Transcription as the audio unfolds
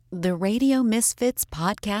The Radio Misfits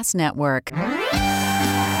Podcast Network.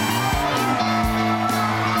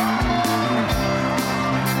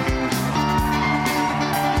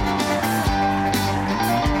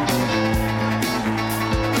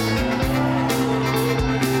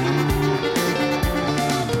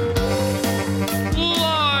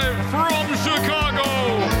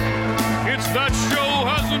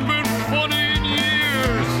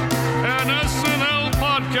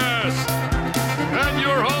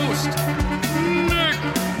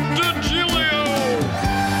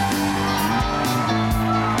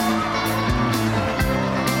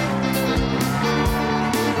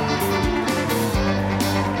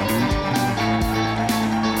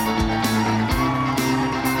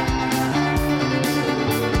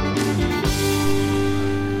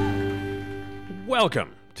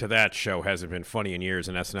 Welcome to That Show Hasn't Been Funny in Years,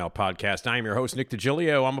 an SNL podcast. I am your host, Nick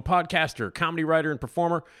DiGilio. I'm a podcaster, comedy writer, and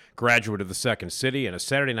performer, graduate of the Second City, and a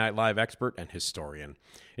Saturday Night Live expert and historian.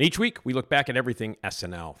 And each week, we look back at everything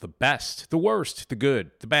SNL, the best, the worst, the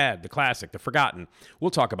good, the bad, the classic, the forgotten.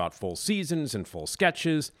 We'll talk about full seasons and full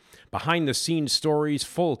sketches, behind-the-scenes stories,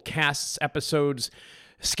 full casts, episodes,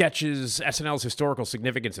 sketches, SNL's historical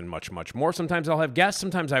significance, and much, much more. Sometimes I'll have guests,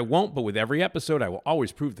 sometimes I won't, but with every episode, I will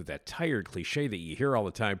always prove that tired cliche that you hear all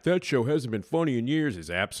the time, that show hasn't been funny in years,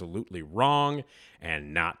 is absolutely wrong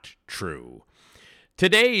and not true.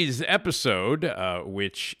 Today's episode,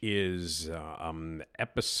 which is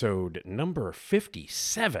episode number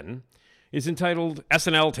 57, is entitled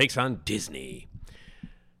SNL Takes on Disney.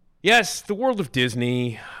 Yes, the world of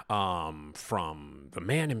Disney, from the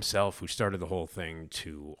man himself who started the whole thing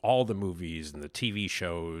to all the movies and the TV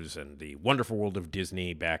shows and the wonderful world of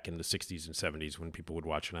Disney back in the 60s and 70s when people would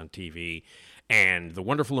watch it on TV, and the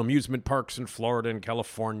wonderful amusement parks in Florida and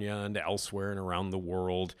California and elsewhere and around the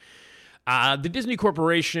world. The Disney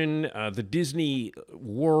Corporation, the Disney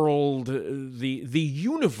world, the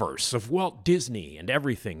universe of Walt Disney and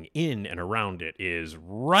everything in and around it is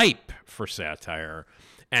ripe for satire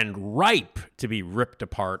and ripe to be ripped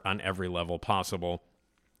apart on every level possible.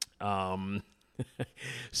 Some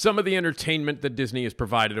of the entertainment that Disney has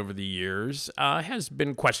provided over the years has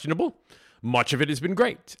been questionable. Much of it has been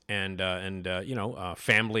great. And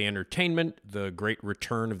family entertainment, the great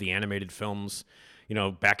return of the animated films,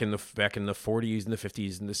 back in the 40s and the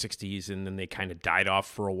 50s and the 60s, and then they kind of died off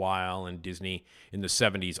for a while. And Disney in the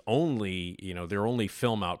 70s their only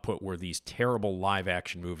film output were these terrible live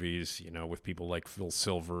action movies, with people like Phil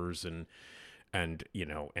Silvers and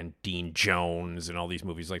Dean Jones and all these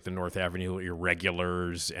movies like the North Avenue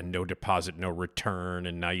Irregulars and No Deposit, No Return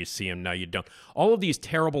and Now You See 'Em, Now You Don't. All of these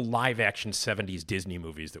terrible live action 70s Disney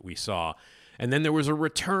movies that we saw. And then there was a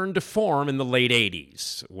return to form in the late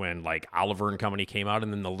 80s when like Oliver and Company came out,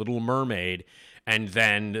 and then the Little Mermaid, and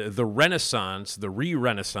then the renaissance, the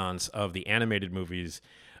re-renaissance of the animated movies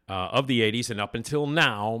of the 80s and up until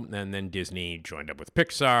now. And then Disney joined up with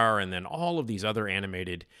Pixar, and then all of these other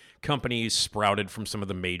animated companies sprouted from some of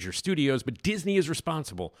the major studios. But Disney is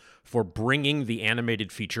responsible for bringing the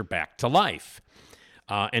animated feature back to life.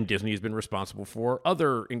 And Disney has been responsible for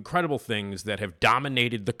other incredible things that have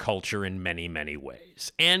dominated the culture in many, many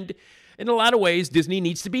ways. And in a lot of ways, Disney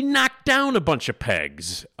needs to be knocked down a bunch of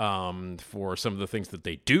pegs for some of the things that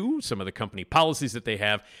they do, some of the company policies that they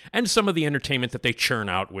have, and some of the entertainment that they churn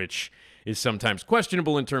out, which is sometimes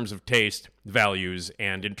questionable in terms of taste, values,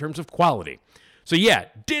 and in terms of quality. So yeah,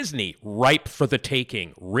 Disney, ripe for the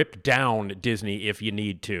taking. Rip down Disney if you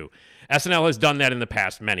need to. SNL has done that in the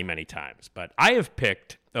past many, many times, but I have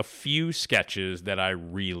picked a few sketches that I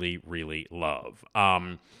really, really love.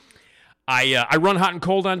 I run hot and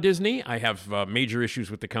cold on Disney. I have major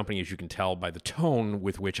issues with the company, as you can tell by the tone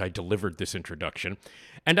with which I delivered this introduction.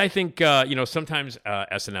 And I think, sometimes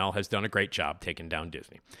SNL has done a great job taking down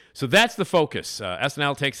Disney. So that's the focus.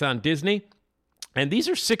 SNL takes on Disney. And these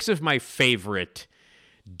are 6 of my favorite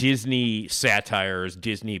Disney satires,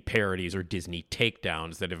 Disney parodies, or Disney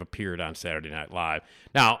takedowns that have appeared on Saturday Night Live.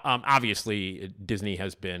 Now, obviously, Disney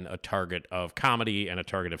has been a target of comedy and a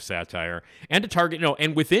target of satire, and a target,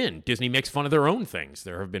 and within, Disney makes fun of their own things.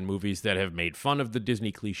 There have been movies that have made fun of the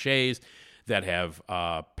Disney cliches, that have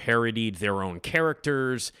parodied their own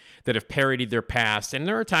characters, that have parodied their past. And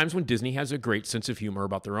there are times when Disney has a great sense of humor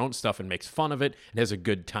about their own stuff and makes fun of it and has a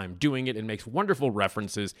good time doing it and makes wonderful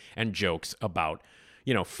references and jokes about,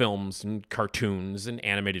 films and cartoons and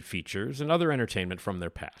animated features and other entertainment from their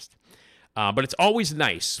past. But it's always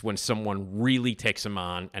nice when someone really takes them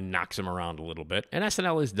on and knocks them around a little bit. And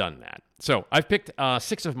SNL has done that. So I've picked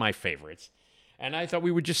 6 of my favorites. And I thought we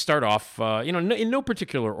would just start off, in no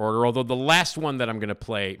particular order, although the last one that I'm going to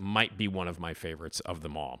play might be one of my favorites of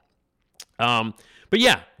them all. But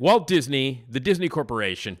yeah, Walt Disney, the Disney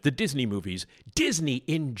Corporation, the Disney movies, Disney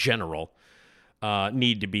in general,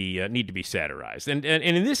 need to be satirized. And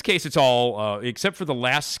in this case, it's all except for the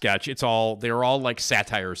last sketch. They're all like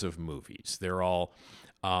satires of movies. They're all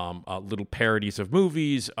little parodies of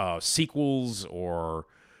movies, sequels, or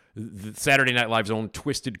the Saturday Night Live's own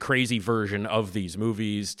twisted, crazy version of these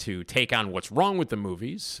movies to take on what's wrong with the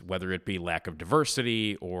movies, whether it be lack of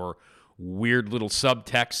diversity or weird little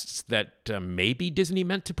subtexts that maybe Disney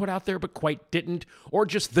meant to put out there but quite didn't, or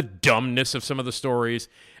just the dumbness of some of the stories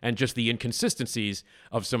and just the inconsistencies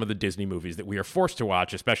of some of the Disney movies that we are forced to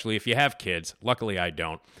watch, especially if you have kids. Luckily, I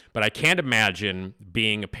don't. But I can't imagine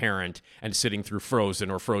being a parent and sitting through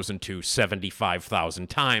Frozen or Frozen 2 75,000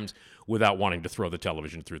 times without wanting to throw the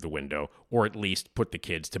television through the window, or at least put the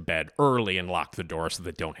kids to bed early and lock the door so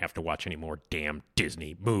they don't have to watch any more damn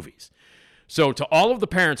Disney movies. So to all of the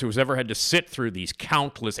parents who's ever had to sit through these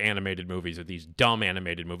countless animated movies or these dumb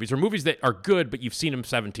animated movies or movies that are good but you've seen them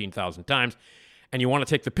 17,000 times and you want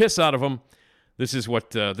to take the piss out of them, this is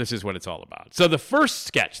what it's all about. So the first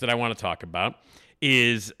sketch that I want to talk about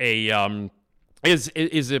is a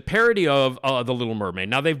parody of The Little Mermaid.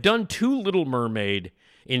 Now they've done 2 Little Mermaid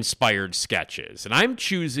inspired sketches, and I'm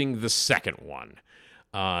choosing the second one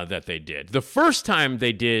that they did. The first time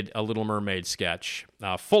they did a Little Mermaid sketch,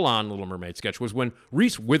 full-on Little Mermaid sketch, was when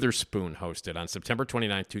Reese Witherspoon hosted on September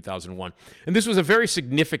 29th, 2001. And this was a very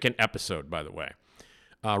significant episode, by the way.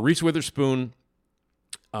 Reese Witherspoon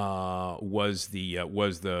was the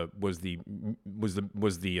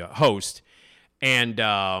host, and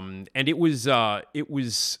it was a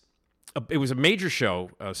major show,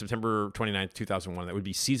 September 29th, 2001. That would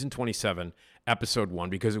be season 27, episode 1,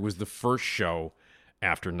 because it was the first show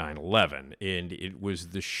after 9/11, and it was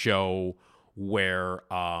the show where,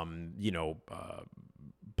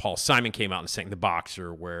 Paul Simon came out and sang The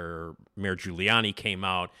Boxer, where Mayor Giuliani came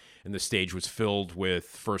out, and the stage was filled with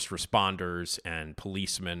first responders and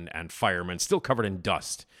policemen and firemen, still covered in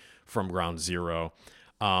dust from Ground Zero.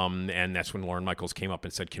 And that's when Lorne Michaels came up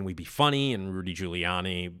and said, "Can we be funny?" And Rudy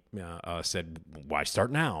Giuliani said, "Why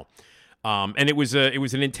start now?" And it was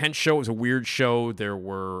an intense show. It was a weird show. There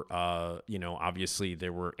were, obviously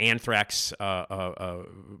there were anthrax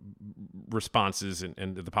responses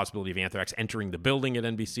and the possibility of anthrax entering the building at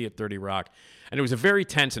NBC at 30 Rock. And it was a very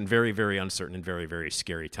tense and very, very uncertain and very, very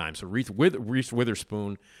scary time. So Reese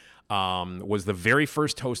Witherspoon was the very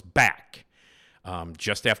first host back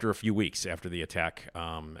just after a few weeks after the attack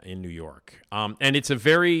in New York. And it's a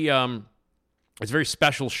very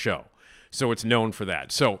special show. So it's known for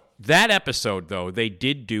that. So that episode, though, they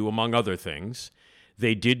did do, among other things,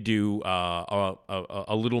 they did do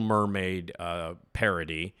a Little Mermaid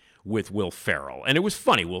parody with Will Ferrell, and it was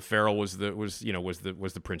funny. Will Ferrell was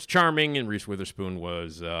the Prince Charming, and Reese Witherspoon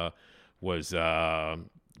was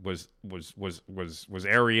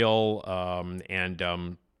Ariel,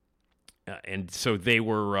 and so they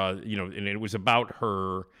were, and it was about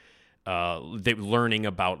her. They learning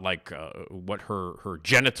about what her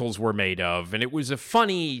genitals were made of, and it was a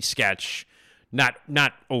funny sketch, not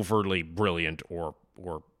overtly brilliant or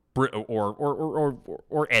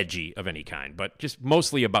edgy of any kind, but just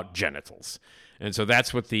mostly about genitals. And so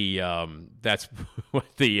that's what the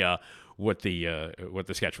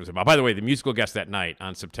sketch was about. By the way, the musical guest that night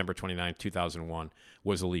on September 29th, 2001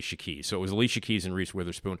 was Alicia Keys. So it was Alicia Keys and Reese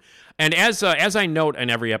Witherspoon. And as I note in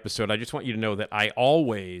every episode, I just want you to know that I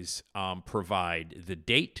always provide the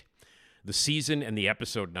date, the season, and the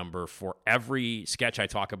episode number for every sketch I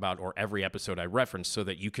talk about or every episode I reference so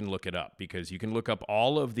that you can look it up, because you can look up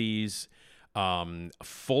all of these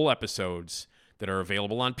full episodes that are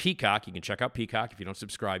available on Peacock. You can check out Peacock. If you don't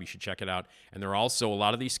subscribe, you should check it out. And there are also a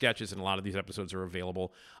lot of these sketches and a lot of these episodes are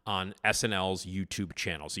available on SNL's YouTube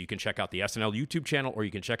channel. So you can check out the SNL YouTube channel, or you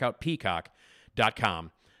can check out peacock.com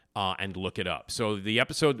and look it up. So the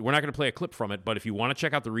episode, we're not going to play a clip from it, but if you want to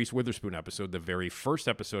check out the Reese Witherspoon episode, the very first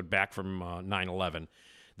episode back from 9/11,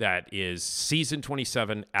 that is season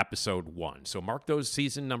 27, episode 1. So mark those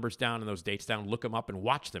season numbers down and those dates down, look them up, and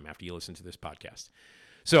watch them after you listen to this podcast.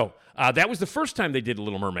 So that was the first time they did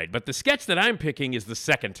Little Mermaid, but the sketch that I'm picking is the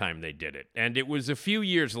second time they did it, and it was a few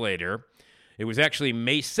years later. It was actually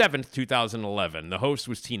May 7th, 2011. The host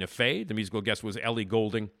was Tina Fey. The musical guest was Ellie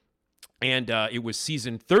Goulding, and it was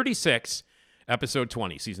season 36, episode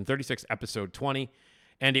 20. Season 36, episode 20,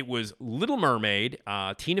 and it was Little Mermaid.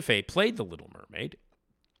 Tina Fey played the Little Mermaid,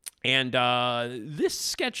 and this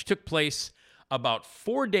sketch took place about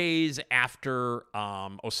 4 days after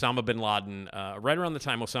Osama Bin Laden, right around the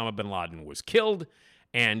time Osama Bin Laden was killed,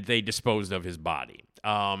 and they disposed of his body.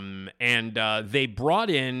 And they brought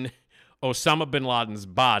in Osama Bin Laden's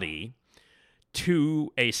body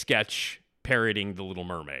to a sketch parodying The Little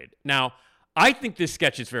Mermaid. Now, I think this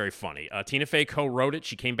sketch is very funny. Tina Fey co-wrote it.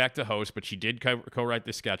 She came back to host, but she did co-write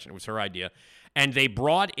this sketch, and it was her idea. And they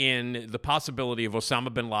brought in the possibility of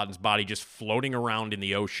Osama Bin Laden's body just floating around in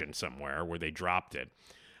the ocean somewhere where they dropped it.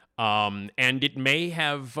 And it may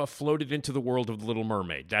have floated into the world of The Little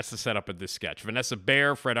Mermaid. That's the setup of this sketch. Vanessa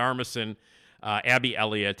Bayer, Fred Armisen, Abby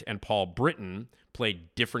Elliott, and Paul Britton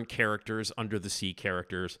played different characters, under-the-sea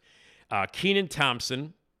characters. Kenan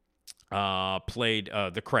Thompson played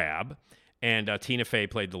the crab, and Tina Fey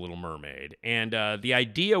played The Little Mermaid. And the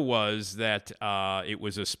idea was that it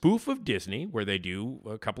was a spoof of Disney, where they do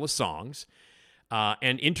a couple of songs,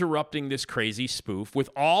 and interrupting this crazy spoof with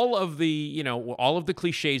all of the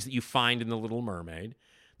cliches that you find in The Little Mermaid,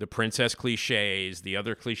 the princess cliches, the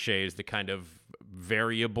other cliches, the kind of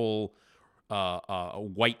variable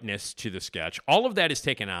whiteness to the sketch. All of that is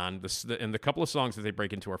taken on, and the couple of songs that they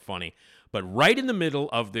break into are funny. But right in the middle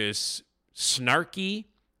of this snarky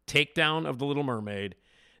takedown of The Little Mermaid,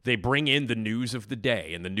 they bring in the news of the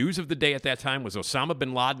day. And the news of the day at that time was Osama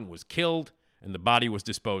bin Laden was killed and the body was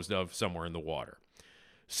disposed of somewhere in the water.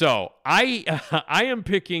 So I am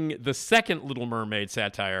picking the second Little Mermaid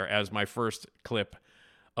satire as my first clip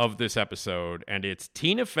of this episode. And it's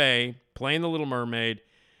Tina Fey playing the Little Mermaid,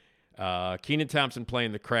 Kenan Thompson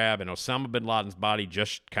playing the crab, and Osama bin Laden's body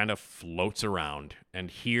just kind of floats around. And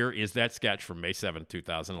here is that sketch from May 7th,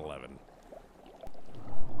 2011.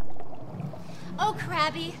 Oh,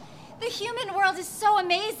 Krabby, the human world is so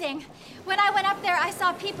amazing. When I went up there, I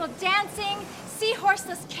saw people dancing,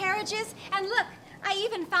 seahorseless carriages, and look, I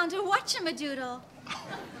even found a whatchamadoodle.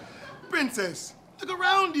 Princess, look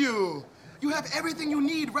around you. You have everything you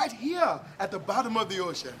need right here at the bottom of the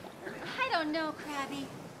ocean. I don't know, Krabby.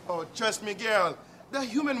 Oh, trust me, girl. The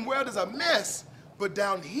human world is a mess, but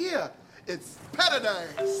down here, it's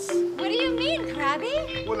paradise. What do you mean,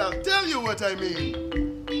 Krabby? Well, I'll tell you what I mean.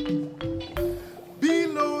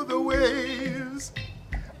 Below the waves,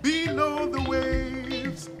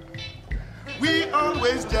 we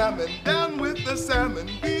always jamming down with the salmon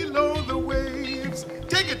below the waves.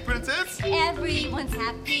 Take it, princess. Everyone's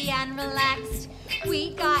happy and relaxed.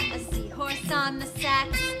 We got a seahorse on the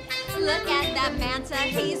sax. Look at that manta,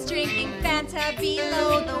 he's drinking Fanta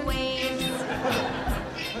below the waves.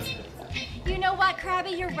 You know what,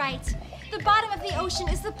 Krabby, you're right. The bottom of the ocean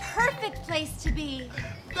is the perfect place to be.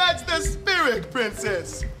 That's the spirit,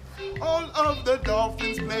 princess. All of the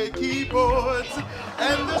dolphins play keyboards,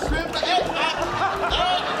 and the shrimp...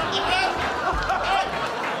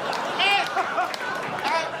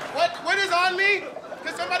 What is on me?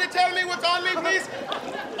 Can somebody tell me what's on me, please?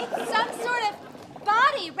 It's some sort of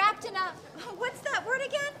body wrapped in a... What's that word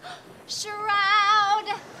again?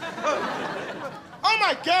 Shroud. Oh,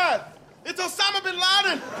 my God! It's Osama Bin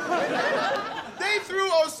Laden! They threw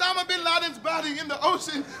Osama Bin Laden's body in the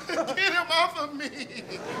ocean to get him off of me.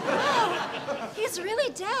 Oh, he's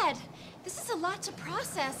really dead. This is a lot to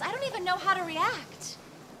process. I don't even know how to react.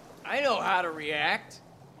 I know how to react.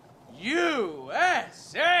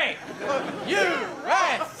 USA! USA!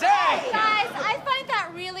 Guys, I find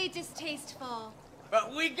that really distasteful.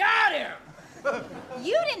 But we got him!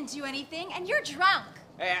 You didn't do anything, and you're drunk.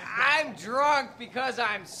 Hey, I'm drunk because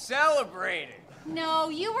I'm celebrating. No,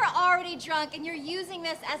 you were already drunk, and you're using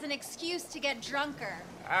this as an excuse to get drunker.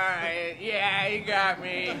 All right, yeah, you got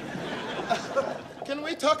me. Can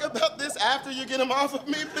we talk about this after you get him off of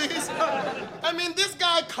me, please? I mean, this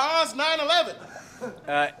guy caused 9/11.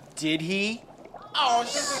 Did he? Oh,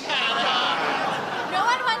 shut up. No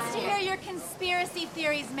one wants to hear your conspiracy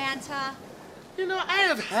theories, Manta. You know, I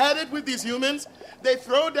have had it with these humans. They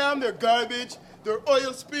throw down their garbage, their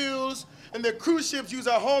oil spills, and their cruise ships use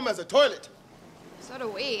our home as a toilet. So do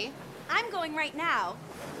we. I'm going right now.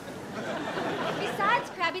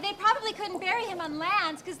 Besides, Krabby, they probably couldn't bury him on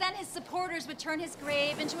land, because then his supporters would turn his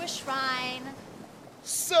grave into a shrine.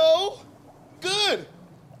 So, good.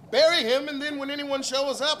 Bury him, and then when anyone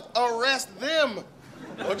shows up, arrest them.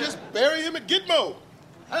 Or just bury him at Gitmo.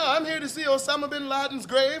 Oh, I'm here to see Osama Bin Laden's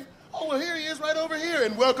grave. Oh, well, here he is right over here,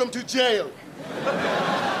 and welcome to jail.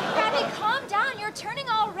 Krabby, calm down. You're turning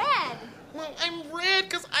all red. Well, I'm red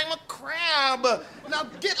because I'm a crab. Now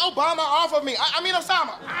get Obama off of me. I mean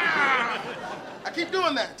Osama. Ah! I keep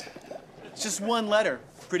doing that. It's just one letter.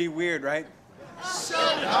 Pretty weird, right?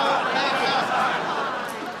 Shut up.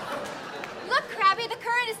 Look, Krabby, the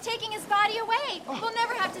current is taking his body away. We'll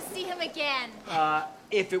never have to see him again.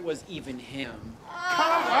 If it was even him.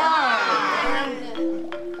 Come on.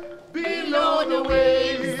 Below the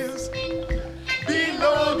waves.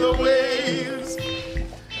 Below the waves.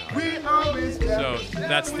 We always So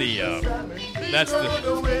that's the That's the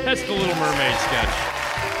Little Mermaid sketch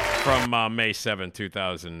from May 7,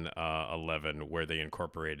 2011, where they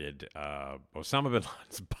incorporated Osama Bin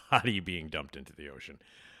Laden's body being dumped into the ocean.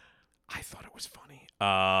 I thought it was funny.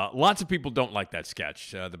 Lots of people don't like that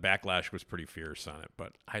sketch. The backlash was pretty fierce on it,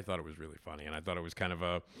 but I thought it was really funny, and I thought it was kind of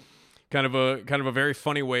a very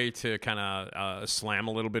funny way to kind of slam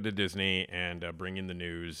a little bit of Disney and bring in the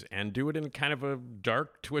news and do it in kind of a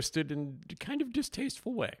dark, twisted, and kind of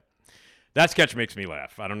distasteful way. That sketch makes me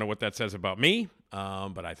laugh. I don't know what that says about me,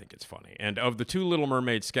 but I think it's funny. And of the two Little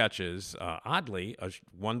Mermaid sketches, oddly,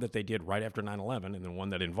 one that they did right after 9/11 and then one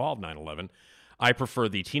that involved 9/11, I prefer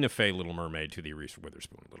the Tina Fey Little Mermaid to the Reese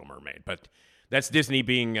Witherspoon Little Mermaid. But that's Disney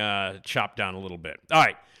being chopped down a little bit. All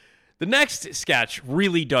right. The next sketch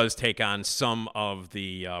really does take on some of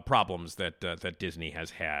the problems that Disney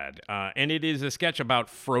has had. And it is a sketch about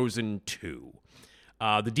Frozen 2.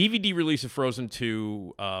 The DVD release of Frozen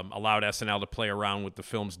 2 allowed SNL to play around with the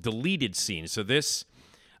film's deleted scenes. So this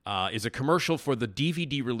is a commercial for the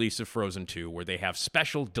DVD release of Frozen 2 where they have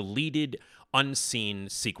special deleted, unseen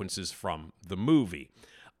sequences from the movie.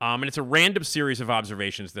 And it's a random series of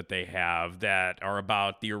observations that they have that are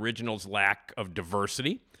about the original's lack of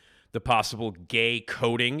diversity, the possible gay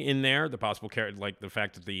coding in there, the possible like the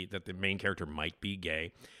fact that the main character might be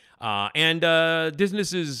gay, and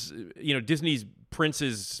Disney's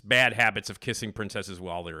prince's bad habits of kissing princesses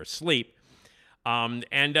while they're asleep. And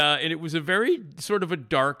it was a very sort of a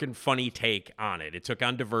dark and funny take on it. It took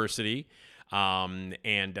on diversity.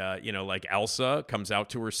 Like Elsa comes out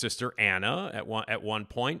to her sister Anna at one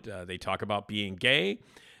point. They talk about being gay.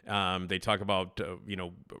 They talk about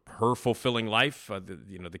her fulfilling life.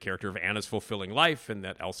 The character of Anna's fulfilling life, and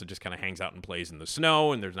that Elsa just kind of hangs out and plays in the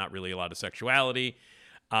snow, and there's not really a lot of sexuality.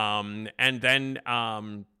 And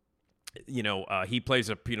then he plays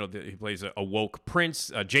a woke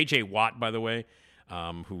prince. J.J. Watt, by the way,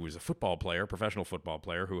 who is a professional football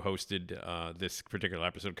player, who hosted this particular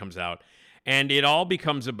episode, comes out. And it all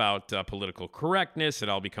becomes about political correctness. It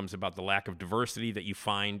all becomes about the lack of diversity that you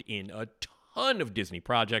find in a ton of Disney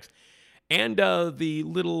projects and the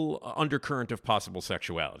little undercurrent of possible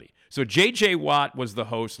sexuality. So J.J. Watt was the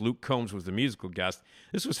host. Luke Combs was the musical guest.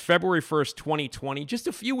 This was February 1st, 2020, just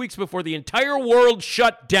a few weeks before the entire world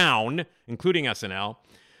shut down, including SNL.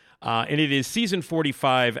 And it is season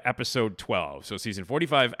 45, episode 12. So season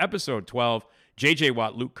 45, episode 12, J.J.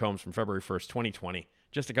 Watt, Luke Combs from February 1st, 2020.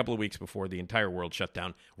 Just a couple of weeks before the entire world shut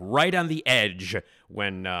down, right on the edge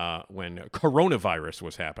when coronavirus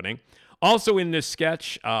was happening. Also in this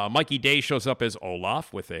sketch, Mikey Day shows up as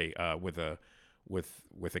Olaf with a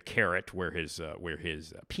carrot where his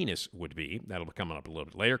penis would be. That'll come up a little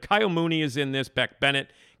bit later. Kyle Mooney is in this. Beck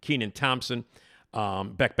Bennett, Kenan Thompson.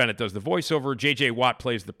 Beck Bennett does the voiceover. J.J. Watt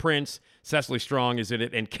plays the prince. Cecily Strong is in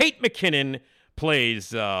it, and Kate McKinnon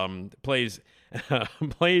plays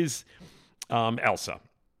Elsa.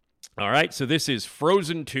 All right, so this is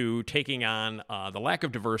Frozen 2 taking on the lack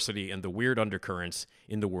of diversity and the weird undercurrents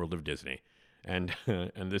in the world of Disney. And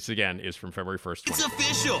this, again, is from February 1st. It's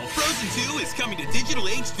official! Frozen 2 is coming to digital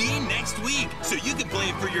HD next week, so you can play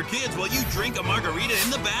it for your kids while you drink a margarita in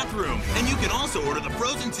the bathroom. And you can also order the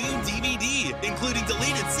Frozen 2 DVD, including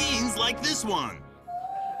deleted scenes like this one.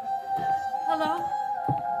 Hello?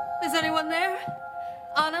 Is anyone there?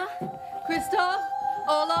 Anna? Kristoff?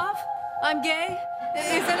 Olaf? I'm gay?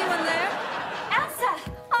 Is anyone there? Elsa!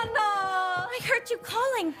 Oh, no! I heard you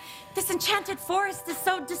calling. This enchanted forest is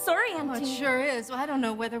so disorienting. Oh, it sure is. Well, I don't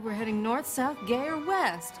know whether we're heading north, south, gay, or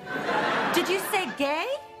west. Did you say gay?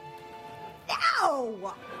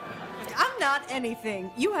 No! I'm not anything.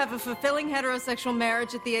 You have a fulfilling heterosexual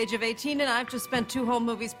marriage at the age of 18, and I've just spent 2 whole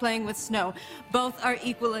movies playing with snow. Both are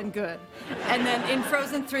equal and good. And then in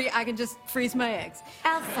Frozen 3, I can just freeze my eggs.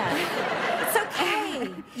 Elsa, it's okay.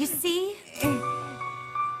 You see?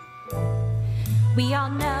 We all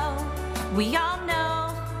know,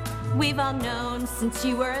 we've all known since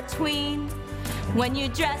you were a tween, when you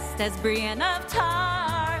dressed as Brienne of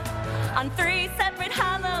Tarth on 3 separate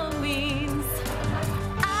Halloweens.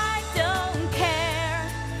 I don't care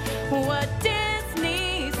what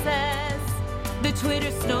Disney says, the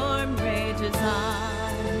Twitter storm rages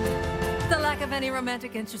on. The lack of any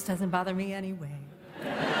romantic interest doesn't bother me anyway.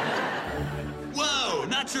 Whoa,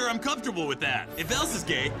 not sure I'm comfortable with that. If Elsa's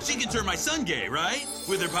gay, she can turn my son gay, right?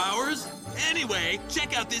 With her powers? Anyway,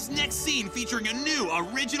 check out this next scene featuring a new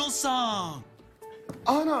original song.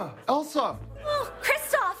 Anna, Elsa. Oh,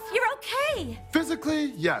 Kristoff, you're okay.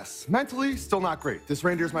 Physically, yes. Mentally, still not great. This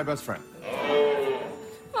reindeer's my best friend.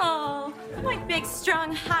 Oh, my big,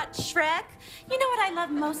 strong, hot Shrek. You know what I love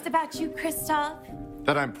most about you, Kristoff?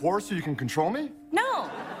 That I'm poor so you can control me? No,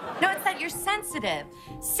 No, it's that you're sensitive.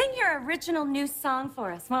 Sing your original new song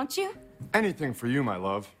for us, won't you? Anything for you, my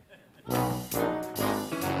love.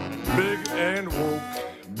 Big and woke,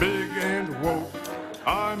 big and woke.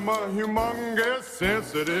 I'm a humongous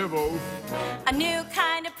sensitive oaf. A new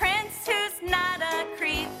kind of prince who's not a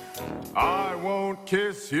creep. I won't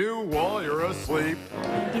kiss you while you're asleep.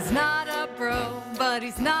 He's not a bro, but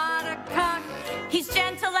he's not a cock. He's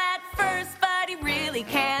gentle at first, but he really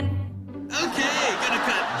can. Okay, gonna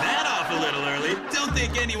cut that off a little early. Don't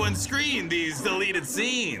think anyone screened these deleted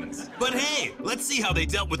scenes. But hey, let's see how they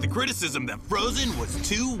dealt with the criticism that Frozen was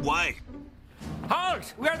too white.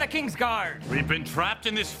 Halt! We are the King's Guard. We've been trapped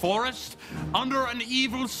in this forest under an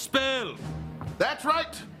evil spell. That's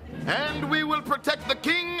right. And we will protect the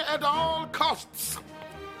king at all costs.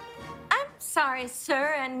 I'm sorry,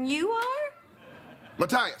 sir, and you are?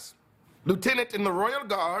 Matthias, lieutenant in the Royal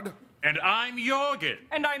Guard. And I'm Jorgen.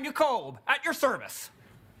 And I'm Jacob, at your service.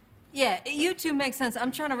 Yeah, you two make sense.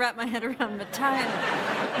 I'm trying to wrap my head around Matthias.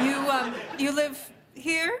 You live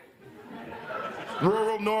here?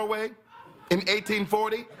 Rural Norway in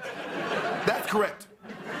 1840. That's correct.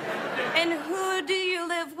 And who do you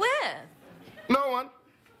live with? No one.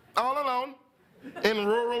 All alone. In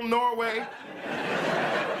rural Norway.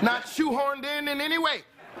 Not shoehorned in any way.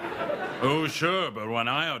 Oh, sure, but when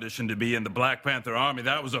I auditioned to be in the Black Panther Army,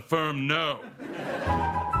 that was a firm no.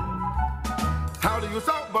 How do you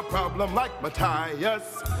solve a problem like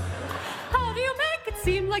Matthias? How do you make it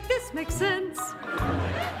seem like this makes sense?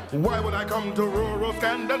 Why would I come to rural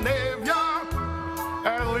Scandinavia?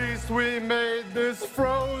 At least we made this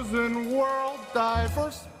frozen world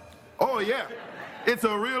diverse. Oh, yeah. It's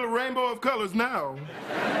a real rainbow of colors now.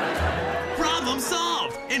 Problem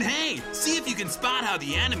solved! And hey, see if you can spot how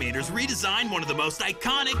the animators redesigned one of the most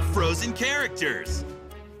iconic Frozen characters.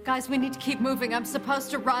 Guys, we need to keep moving. I'm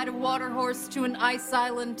supposed to ride a water horse to an ice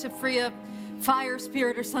island to free a fire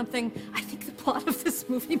spirit or something. I think the plot of this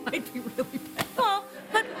movie might be really bad. Well,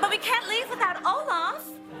 but we can't leave without Olaf.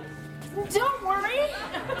 Don't worry.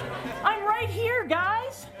 I'm right here,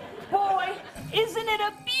 guys. Boy, isn't it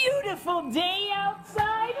a beautiful day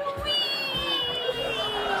outside? Whee!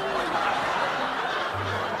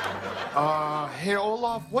 Hey,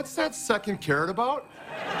 Olaf, what's that second carrot about?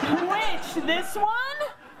 Which? This one?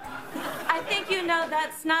 I think you know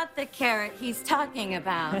that's not the carrot he's talking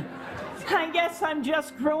about. I guess I'm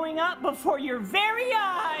just growing up before your very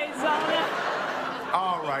eyes, Anna.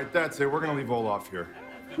 All right, that's it. We're gonna leave Olaf here.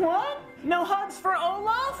 What? No hugs for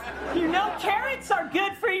Olaf? You know carrots are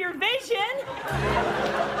good for your vision.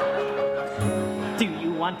 Do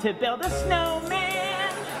you want to build a snowman?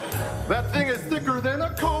 That thing is thicker than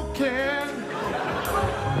a Coke can.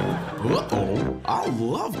 Uh-oh, I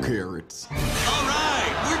love carrots. All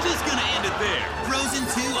right, we're just gonna end it there. Frozen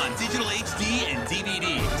 2 on digital HD and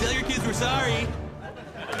DVD. Tell your kids we're sorry.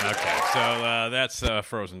 Okay, so that's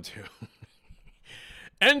Frozen 2.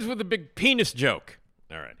 Ends with a big penis joke.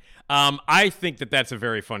 All right. I think that's a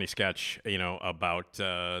very funny sketch, about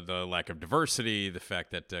the lack of diversity, the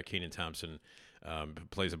fact that Kenan Thompson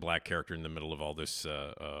plays a black character in the middle of all this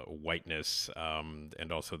whiteness,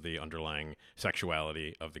 and also the underlying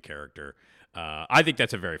sexuality of the character. I think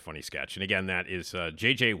that's a very funny sketch. And again, that is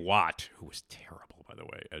J.J. Watt, who was terrible, by the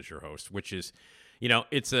way, as your host, which is,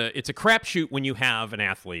 it's a crapshoot when you have an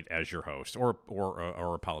athlete as your host or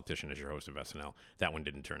a politician as your host of SNL. That one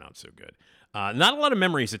didn't turn out so good. Not a lot of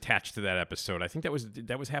memories attached to that episode. I think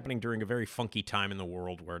that was happening during a very funky time in the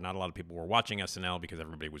world where not a lot of people were watching SNL because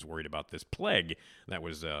everybody was worried about this plague that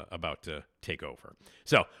was about to take over.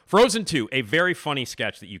 So, Frozen 2, a very funny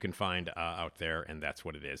sketch that you can find out there, and that's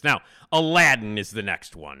what it is. Now, Aladdin is the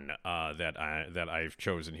next one that I've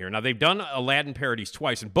chosen here. Now, they've done Aladdin parodies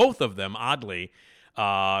twice, and both of them, oddly,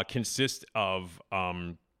 consist of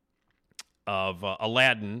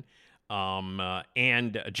Aladdin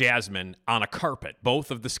and Jasmine on a carpet.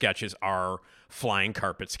 Both of the sketches are flying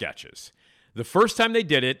carpet sketches. The first time they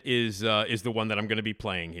did it is the one that I'm going to be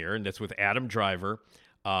playing here, and that's with Adam Driver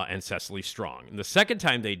and Cecily Strong. And the second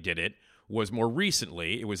time they did it was more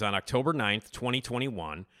recently. It was on October 9th,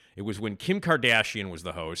 2021. It was when Kim Kardashian was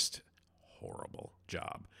the host. Horrible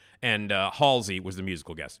job. And Halsey was the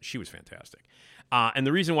musical guest. She was fantastic. And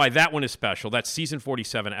the reason why that one is special, that's season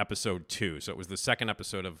 47, episode 2. So it was the second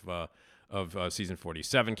episode of season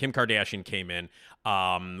 47. Kim Kardashian came in,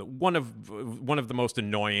 one of the most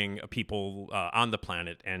annoying people on the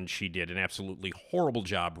planet, and she did an absolutely horrible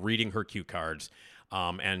job reading her cue cards.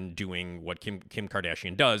 and doing what Kim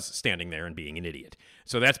Kardashian does, standing there and being an idiot.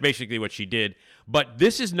 So that's basically what she did. But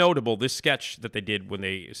this is notable. This sketch that they did when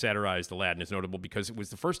they satirized Aladdin is notable because it was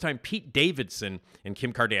the first time Pete Davidson and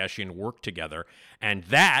Kim Kardashian worked together, and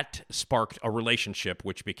that sparked a relationship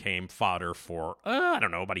which became fodder for,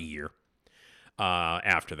 about a year.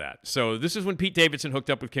 After that. So this is when Pete Davidson hooked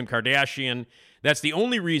up with Kim Kardashian. That's the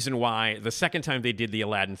only reason why the second time they did the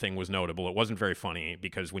Aladdin thing was notable. It wasn't very funny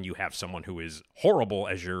because when you have someone who is horrible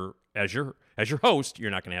as your host, you're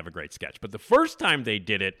not going to have a great sketch. But the first time they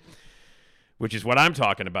did it, which is what I'm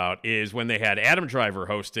talking about, is when they had Adam Driver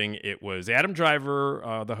hosting. It was Adam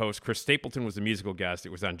Driver, the host. Chris Stapleton was the musical guest.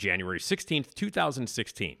 It was on January 16th,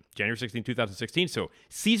 2016. January 16th, 2016. So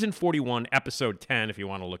season 41, episode 10, if you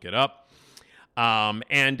want to look it up.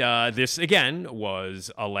 This, again, was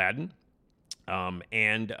Aladdin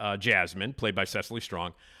and Jasmine, played by Cecily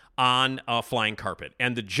Strong, on a flying carpet.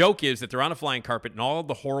 And the joke is that they're on a flying carpet, and all of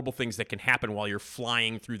the horrible things that can happen while you're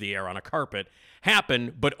flying through the air on a carpet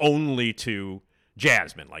happen, but only to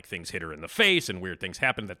Jasmine. Like things hit her in the face, and weird things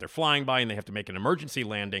happen that they're flying by, and they have to make an emergency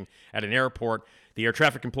landing at an airport. The air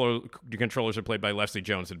traffic controllers are played by Leslie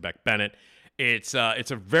Jones and Beck Bennett. It's a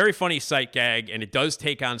very funny sight gag, and it does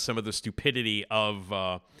take on some of the stupidity of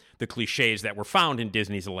the cliches that were found in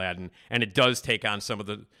Disney's Aladdin, and it does take on some of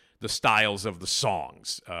the styles of the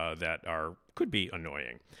songs that could be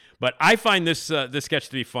annoying. But I find this sketch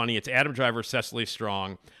to be funny. It's Adam Driver, Cecily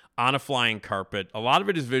Strong on a flying carpet. A lot of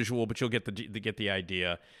it is visual, but you'll get the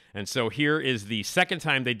idea. And so here is the second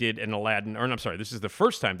time they did an Aladdin, this is the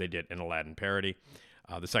first time they did an Aladdin parody.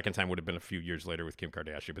 The second time would have been a few years later with Kim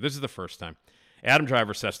Kardashian, but this is the first time. Adam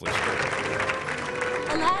Driver, Cecily Strong.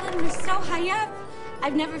 Aladdin was so high up.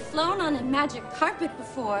 I've never flown on a magic carpet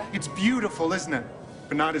before. It's beautiful, isn't it?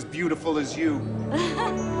 But not as beautiful as you.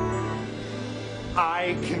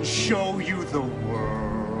 I can show you the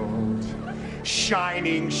world.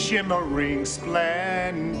 Shining, shimmering,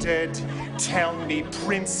 splendid. Tell me,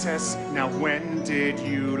 princess, now when did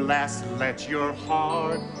you last let your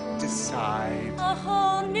heart decide? A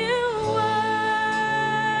whole new world,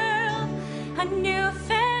 a new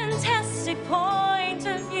fantastic point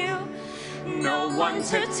of view. No one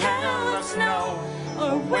to tell us no,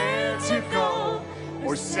 or where to go,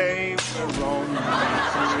 or save the romance.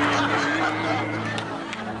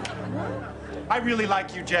 I really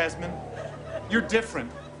like you, Jasmine. You're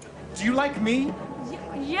different. Do you like me?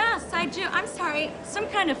 Yes, I do. I'm sorry. Some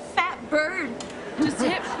kind of fat bird just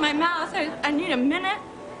hit my mouth. I need a minute.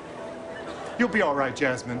 You'll be all right,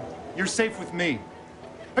 Jasmine. You're safe with me.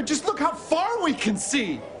 But just look how far we can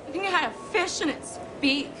see. I think I had a fish in its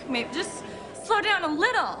beak. Maybe just slow down a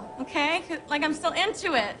little, okay? Like I'm still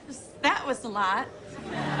into it. That was a lot.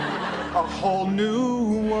 A whole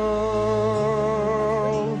new world.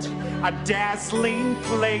 A dazzling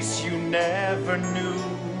place you never knew.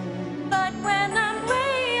 But when I'm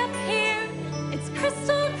way up here, it's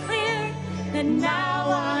crystal clear that now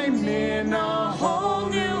I'm in a whole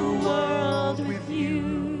new world with you.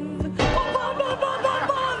 Bomb, bomb, bomb, bomb,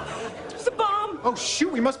 bomb! There's a bomb! Oh,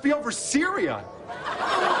 shoot, we must be over Syria.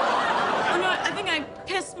 Oh, no, I think I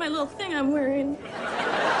pissed my little thing I'm wearing.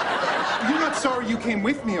 You're not sorry you came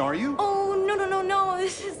with me, are you? Oh, no, no, no, no.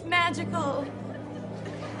 This is magical.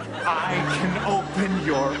 I can open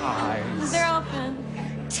your eyes. They're open.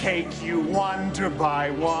 Take you wonder by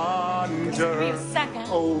wonder. Just give me a second.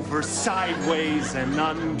 Over, sideways, and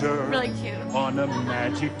under. Really cute. On a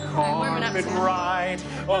magic warming up carpet some. ride.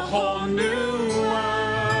 A whole new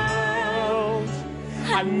world.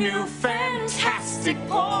 A new fantastic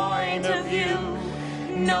point of view.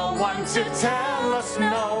 No one to tell us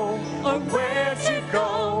no, or where to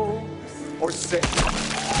go, or say.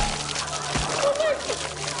 Oh my God.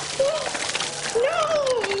 No!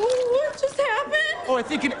 What just happened? Oh, I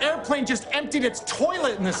think an airplane just emptied its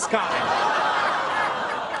toilet in the sky.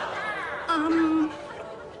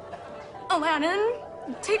 Aladdin,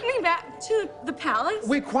 take me back to the palace.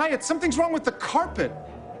 Wait, quiet. Something's wrong with the carpet.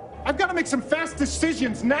 I've got to make some fast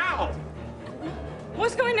decisions now.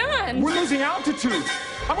 What's going on? We're losing altitude.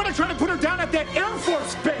 I'm going to try to put her down at that Air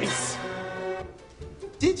Force base.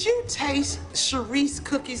 Did you taste Cherie's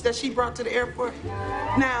cookies that she brought to the airport?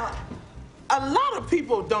 Now, a lot of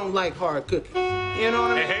people don't like hard cookies. You know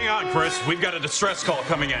what I mean? Hey, hang on, Chris. We've got a distress call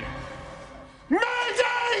coming in.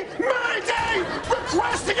 Mayday! Mayday!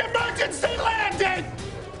 Requesting emergency landing!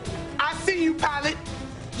 I see you, pilot.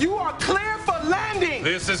 You are clear for landing.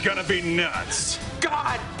 This is gonna be nuts.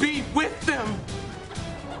 God be with them.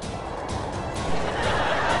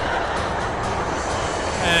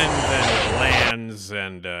 And then it lands,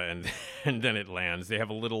 and then it lands. They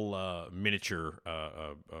have a little miniature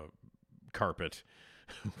carpet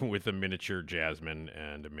with a miniature Jasmine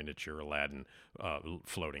and a miniature Aladdin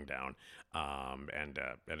floating down. And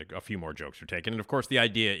a few more jokes were taken. And, of course, the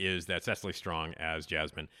idea is that Cecily Strong as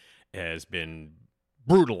Jasmine has been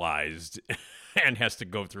brutalized and has to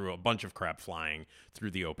go through a bunch of crap flying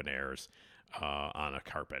through the open airs on a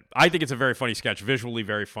carpet. I think it's a very funny sketch, visually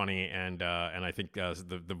very funny, and I think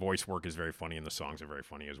the voice work is very funny and the songs are very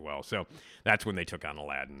funny as well. So that's when they took on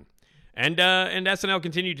Aladdin. And SNL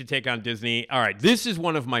continued to take on Disney. All right, this is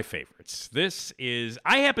one of my favorites.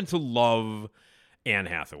 I happen to love Anne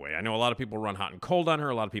Hathaway. I know a lot of people run hot and cold on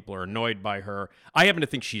her. A lot of people are annoyed by her. I happen to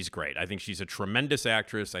think she's great. I think she's a tremendous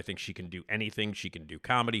actress. I think she can do anything. She can do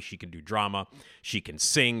comedy. She can do drama. She can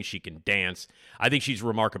sing. She can dance. I think she's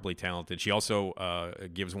remarkably talented. She also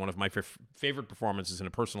gives one of my favorite performances in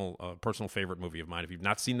a personal favorite movie of mine. If you've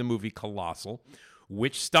not seen the movie Colossal,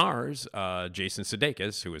 which stars Jason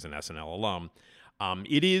Sudeikis, who is an SNL alum,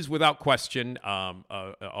 it is, without question,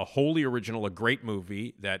 a wholly original, a great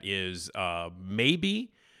movie that is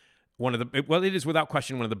maybe it is without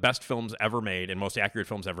question one of the best films ever made and most accurate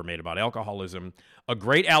films ever made about alcoholism, a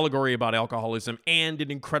great allegory about alcoholism, and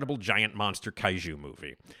an incredible giant monster kaiju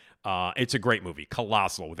movie. It's a great movie,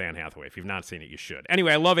 Colossal, with Anne Hathaway. If you've not seen it, you should.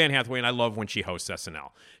 Anyway, I love Anne Hathaway, and I love when she hosts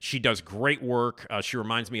SNL. She does great work. She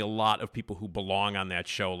reminds me a lot of people who belong on that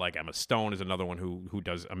show, like Emma Stone is another one who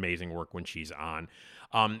does amazing work when she's on.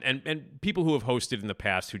 And people who have hosted in the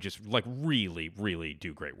past who just like really, really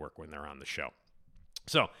do great work when they're on the show.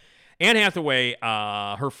 So Anne Hathaway,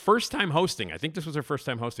 her first time hosting, I think this was her first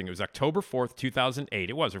time hosting. It was October 4th, 2008.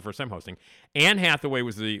 It was her first time hosting. Anne Hathaway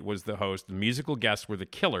was the host. The musical guests were The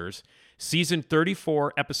Killers, season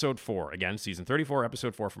 34, episode 4. Again, season 34,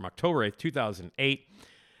 episode 4 from October 8th, 2008.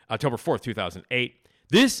 October 4th, 2008.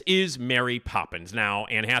 This is Mary Poppins. Now,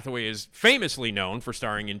 Anne Hathaway is famously known for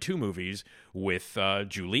starring in 2 movies with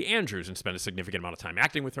Julie Andrews and spent a significant amount of time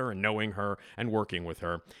acting with her and knowing her and working with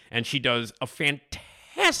her. And she does a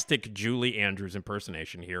fantastic Julie Andrews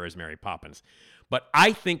impersonation here as Mary Poppins. But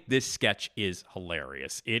I think this sketch is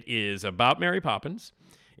hilarious. It is about Mary Poppins,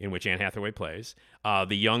 in which Anne Hathaway plays.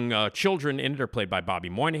 The young children in it are played by Bobby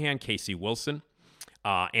Moynihan, Casey Wilson,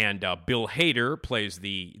 and Bill Hader plays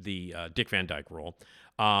the Dick Van Dyke role.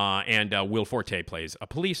 And Will Forte plays a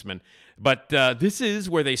policeman. But this is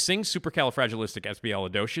where they sing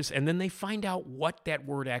Supercalifragilisticexpialidocious, and then they find out what that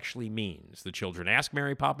word actually means. The children ask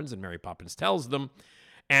Mary Poppins, and Mary Poppins tells them.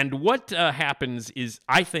 And what happens is,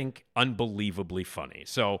 I think, unbelievably funny.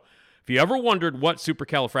 So if you ever wondered what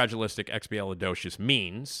supercalifragilisticexpialidocious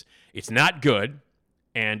means, it's not good,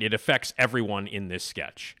 and it affects everyone in this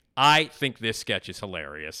sketch. I think this sketch is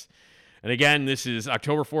hilarious. And again, this is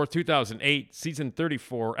October 4th, 2008, season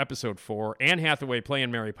 34, episode 4. Anne Hathaway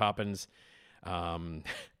playing Mary Poppins. And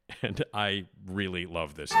I really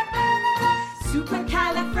love this sketch.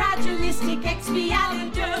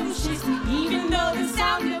 Supercalifragilisticexpialidocious. Even though the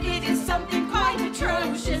sound of it is something quite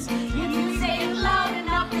atrocious, if you say it loud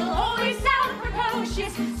enough, it'll always sound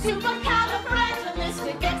precocious.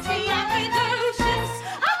 Supercalifragilisticexpialidocious.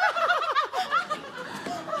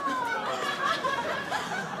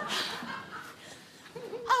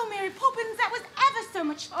 Oh, Mary Poppins, that was ever so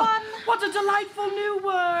much fun. Oh, what a delightful new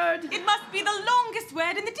word. It must be the longest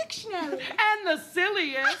word in the dictionary. And the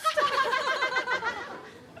silliest.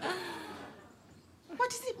 What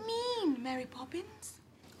does it mean, Mary Poppins?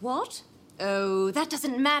 What? Oh, that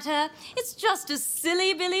doesn't matter. It's just a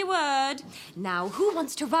silly billy word. Now, who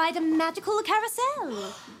wants to ride a magical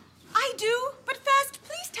carousel? I do, but first,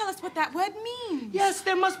 please tell us what that word means. Yes,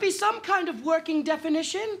 there must be some kind of working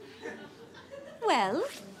definition. Well,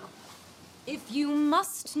 if you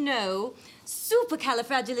must know,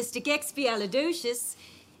 supercalifragilisticexpialidocious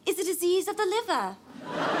is a disease of the liver.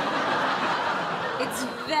 It's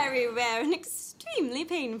very rare and extremely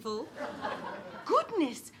painful.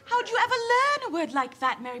 Goodness, how'd you ever learn a word like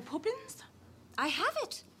that, Mary Poppins? I have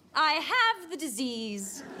it. I have the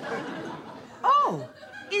disease. Oh,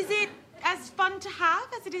 is it as fun to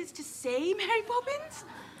have as it is to say, Mary Poppins?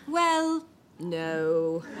 Well,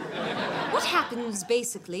 no. What happens,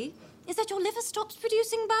 basically, is that your liver stops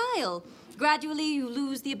producing bile. Gradually, you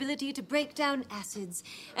lose the ability to break down acids,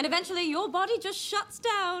 and eventually your body just shuts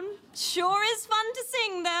down. Sure is fun to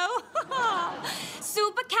sing, though.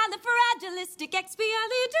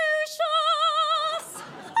 Supercalifragilisticexpialidocious.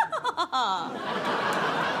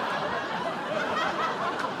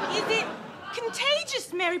 Is it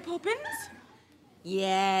contagious, Mary Poppins?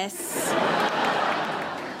 Yes.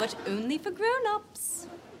 But only for grown-ups.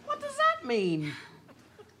 What does that mean?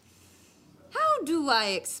 How do I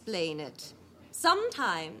explain it?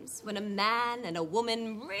 Sometimes, when a man and a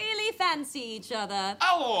woman really fancy each other...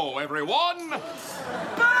 Hello, everyone!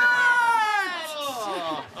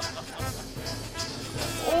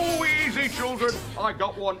 Oh, easy, children. I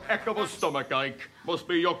got one heck of a stomachache. Must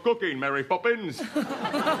be your cooking, Mary Poppins.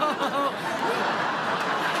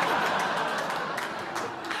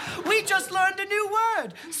 We just learned a new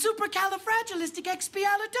word,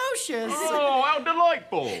 supercalifragilisticexpialidocious. Oh, how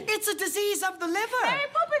delightful. It's a disease of the liver. Mary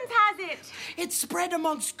Poppins has it. It's spread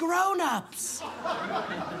amongst grown-ups. Is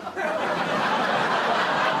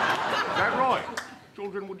that right?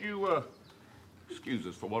 Children, would you, excuse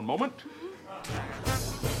us for one moment?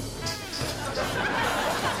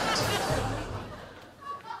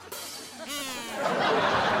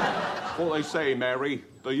 What they say, Mary,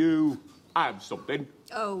 do you have something?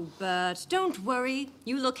 Oh, Bert, don't worry.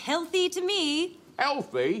 You look healthy to me.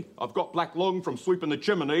 Healthy? I've got black lung from sweeping the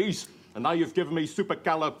chimneys, and now you've given me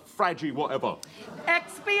supercalifragi whatever.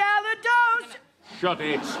 Expialidocious. Shut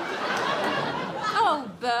it.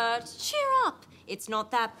 Oh, Bert, cheer up. It's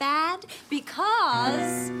not that bad,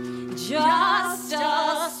 because just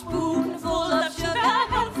a spoonful of sugar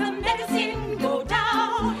helps the medicine go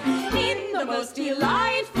down in the most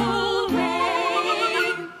delightful way.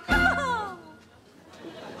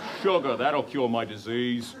 Sugar, that'll cure my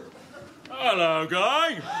disease. Hello,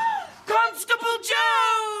 gang. Constable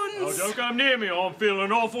Jones! Oh, don't come near me. I'm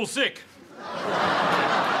feeling awful sick.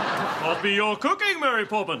 Must be your cooking, Mary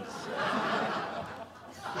Poppins.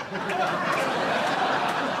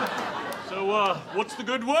 So, what's the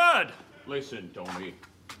good word? Listen, Tony.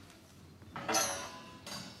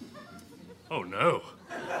 Oh, no.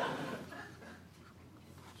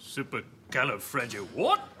 Supercalifragi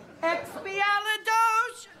what?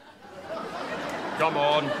 Expialidocious. Come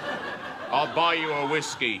on. I'll buy you a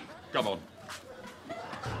whiskey. Come on.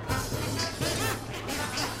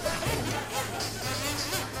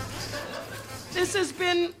 This has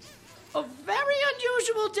been a very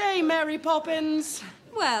unusual day, Mary Poppins.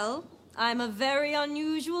 Well, I'm a very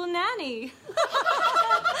unusual nanny.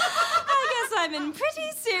 I guess I'm in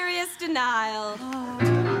pretty serious denial.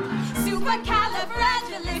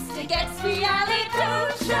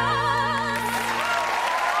 Supercalifragilisticexpialidocious.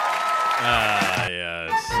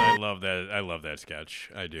 Yes, I love that. I love that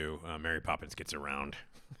sketch. I do. Mary Poppins gets around.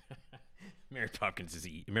 Mary Poppins is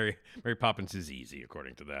easy,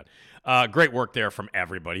 according to that. Great work there from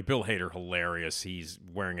everybody. Bill Hader, hilarious. He's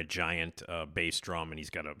wearing a giant bass drum, and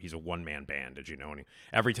he's a one-man band, as you know. And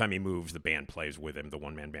every time he moves, the band plays with him. The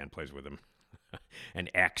one-man band plays with him,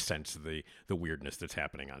 and accents the weirdness that's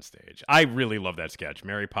happening on stage. I really love that sketch.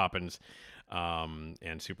 Mary Poppins and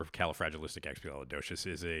supercalifragilisticexpialidocious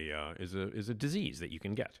is a disease that you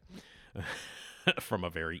can get. From a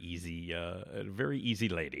very easy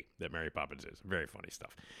lady that Mary Poppins is. Very funny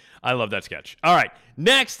stuff. I love that sketch. All right,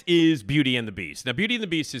 next is Beauty and the Beast. Now, Beauty and the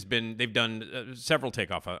Beast they've done several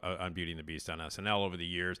takeoff on Beauty and the Beast on SNL over the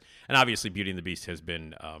years, and obviously Beauty and the Beast has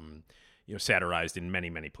been satirized in many,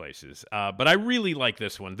 many places. But I really like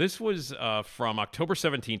this one. This was from October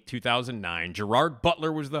 17th, 2009. Gerard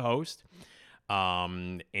Butler was the host,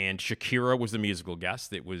 and Shakira was the musical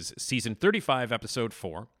guest. It was season 35, episode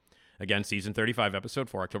 4. Again, season 35, episode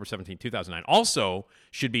 4, October 17, 2009. Also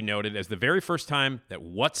should be noted as the very first time that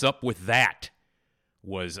What's Up With That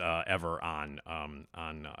was ever on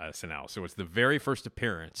SNL. So it's the very first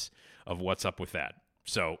appearance of What's Up With That.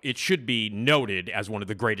 So it should be noted as one of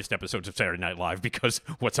the greatest episodes of Saturday Night Live because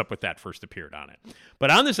What's Up With That first appeared on it. But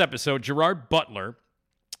on this episode, Gerard Butler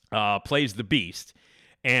plays the Beast,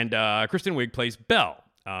 and Kristen Wiig plays Belle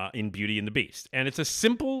in Beauty and the Beast. And it's a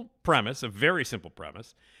simple premise, a very simple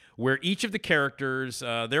premise, where each of the characters,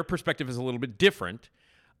 their perspective is a little bit different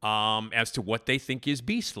as to what they think is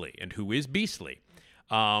beastly and who is beastly.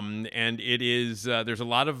 And it is there's a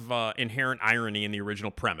lot of inherent irony in the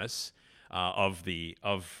original premise of the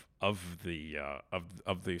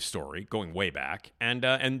story going way back,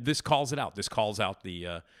 and this calls it out. This calls out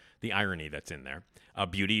the irony that's in there.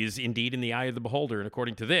 Beauty is indeed in the eye of the beholder, and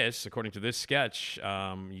according to this sketch,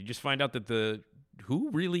 you just find out that who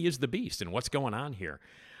really is the Beast and what's going on here.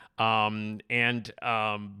 Bill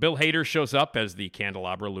Hader shows up as the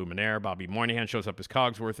Candelabra Luminaire. Bobby Moynihan shows up as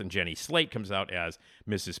Cogsworth, and Jenny Slate comes out as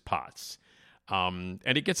Mrs. Potts. And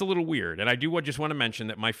it gets a little weird. And I just want to mention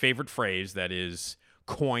that my favorite phrase that is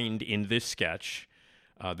coined in this sketch,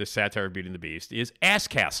 this satire of Beauty and the Beast, is ass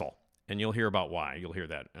castle. And you'll hear about why. You'll hear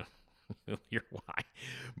that. You'll hear why.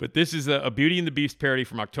 But this is a Beauty and the Beast parody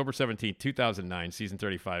from October 17, 2009, season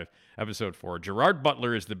 35, episode 4. Gerard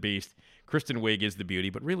Butler is the Beast. Kristen Wiig is the Beauty.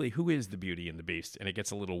 But really, who is the Beauty and the Beast? And it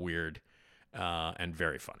gets a little weird and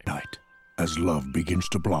very funny. Night as love begins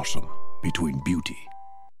to blossom between beauty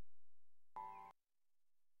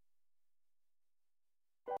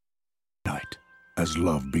night, as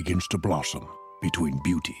love begins to blossom between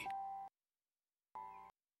beauty.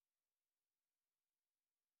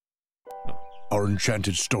 Our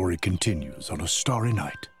enchanted story continues on a starry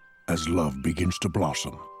night as love begins to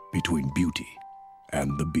blossom between Beauty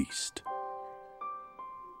and the Beast.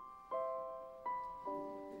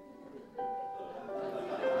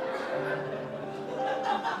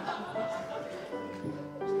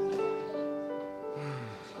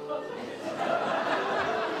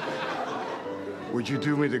 Would you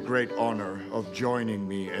do me the great honor of joining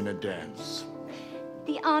me in a dance?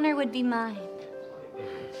 The honor would be mine.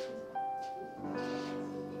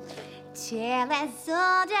 Till as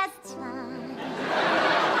old as time.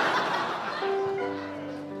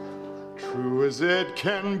 True as it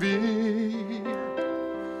can be.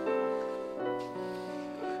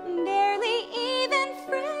 Barely even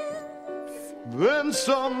friends. Then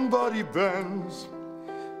somebody bends.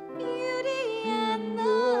 Beauty and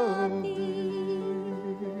the Beast.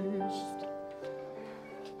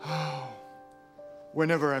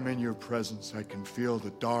 Whenever I'm in your presence, I can feel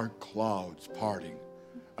the dark clouds parting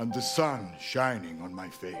and the sun shining on my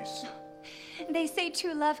face. They say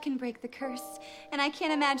true love can break the curse, and I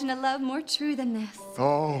can't imagine a love more true than this.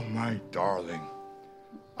 Oh, my darling.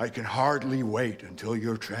 I can hardly wait until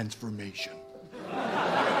your transformation.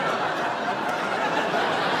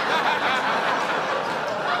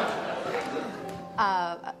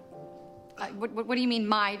 What do you mean,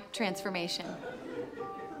 my transformation?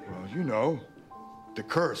 Well, you know, the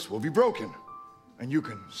curse will be broken, and you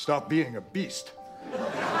can stop being a beast.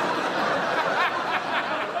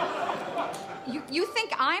 You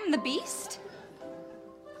think I'm the Beast?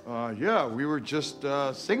 Yeah, we were just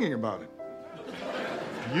singing about it.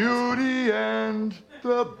 Beauty and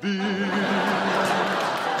the Beast.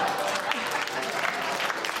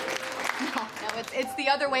 No, it's the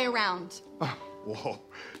other way around. Whoa,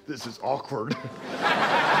 this is awkward.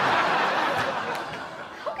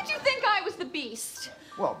 How could you think I was the Beast?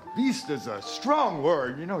 Well, beast is a strong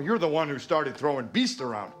word. You know, you're the one who started throwing beast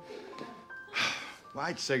around. Well,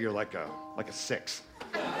 I'd say you're like a 6.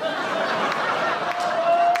 A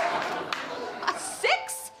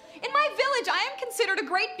 6? In my village, I am considered a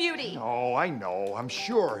great beauty. Oh, I know. I'm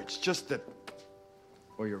sure. It's just that,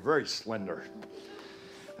 well, you're very slender.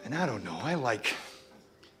 And I don't know. I like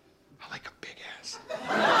a big ass.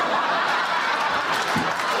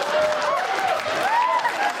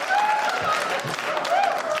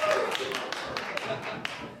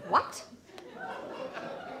 What?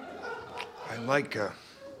 I like a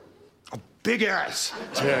big ass.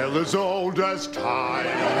 Tale as old as time.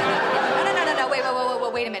 No.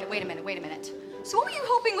 Wait a minute. So what were you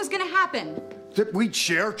hoping was gonna happen? That we'd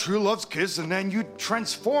share true love's kiss and then you'd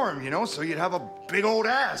transform, you know, so you'd have a big old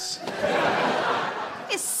ass.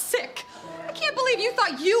 Is sick. I can't believe you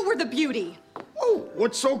thought you were the beauty. Oh,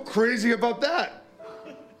 what's so crazy about that?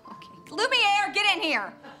 Lumiere, get in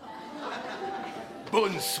here.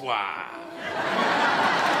 Bonsoir.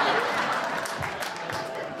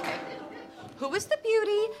 Who is the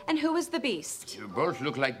beauty and who is the beast? You both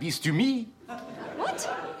look like beasts to me. What?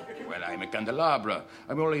 Well, I'm a candelabra.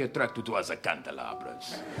 I'm only attracted to other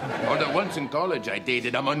candelabras. Although once in college, I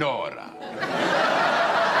dated a menorah.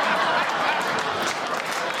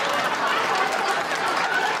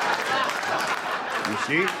 You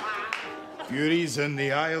see? Beauty's in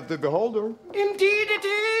the eye of the beholder. Indeed it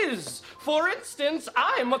is. For instance,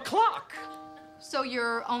 I'm a clock. So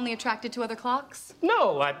you're only attracted to other clocks?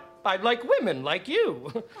 No, I like women like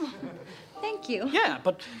you. Thank you. Yeah,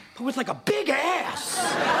 but with like a big ass.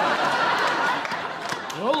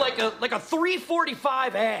 You know, like a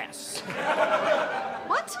 345 ass.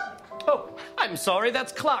 What? Oh, I'm sorry,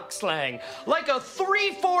 that's clock slang. Like a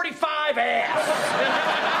 345 ass.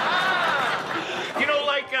 You know,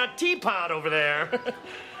 like a teapot over there.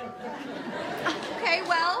 Okay,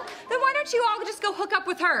 well, then why don't you all just go hook up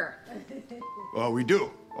with her? Well, we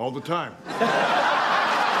do, all the time.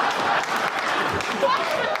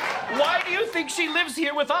 Why do you think she lives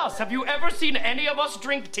here with us? Have you ever seen any of us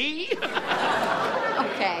drink tea?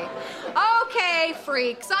 Okay,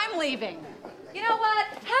 freaks, I'm leaving. You know what?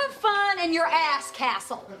 Have fun in your ass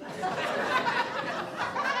castle.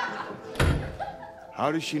 How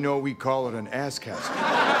does she know we call it an ass castle?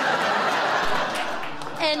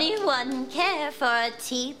 Anyone care for a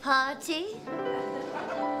tea party?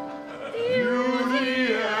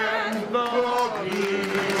 Beauty and the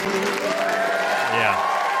Beast. Yeah.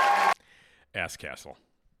 Ass Castle.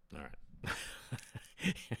 All right.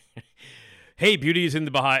 Hey, beauty is in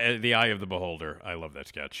the eye of the beholder. I love that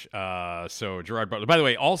sketch. So Gerard Butler. By the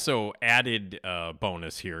way, also added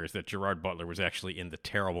bonus here is that Gerard Butler was actually in the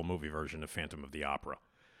terrible movie version of Phantom of the Opera.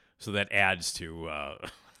 So that adds to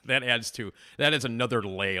that is another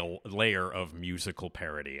layer of musical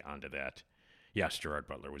parody onto that. Yes, Gerard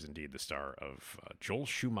Butler was indeed the star of Joel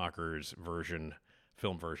Schumacher's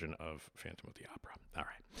film version of Phantom of the Opera.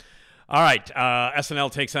 All right,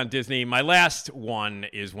 SNL takes on Disney. My last one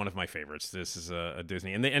is one of my favorites. This is a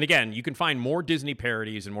Disney. And again, you can find more Disney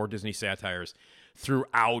parodies and more Disney satires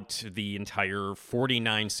throughout the entire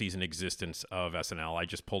 49-season existence of SNL. I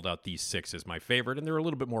just pulled out these 6 as my favorite, and they're a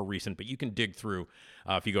little bit more recent, but you can dig through.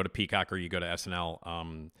 If you go to Peacock or you go to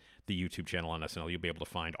SNL, the YouTube channel on SNL, you'll be able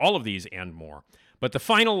to find all of these and more. But the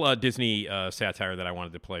final Disney satire that I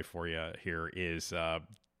wanted to play for you here is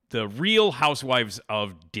The Real Housewives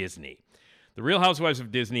of Disney. The Real Housewives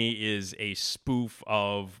of Disney is a spoof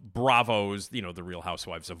of Bravo's, The Real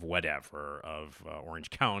Housewives of whatever, of Orange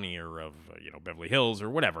County or of, Beverly Hills or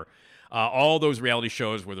whatever. All those reality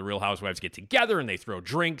shows where the Real Housewives get together and they throw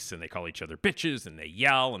drinks and they call each other bitches and they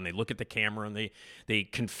yell and they look at the camera and they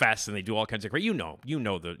confess and they do all kinds of great. You know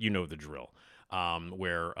the drill.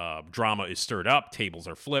 Where drama is stirred up, tables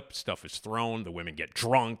are flipped, stuff is thrown, the women get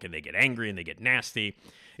drunk and they get angry and they get nasty.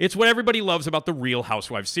 It's what everybody loves about the Real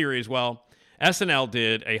Housewives series. Well, SNL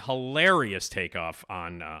did a hilarious takeoff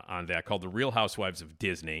on that called The Real Housewives of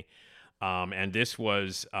Disney. And this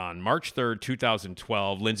was on March 3rd,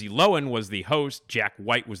 2012. Lindsay Lohan was the host. Jack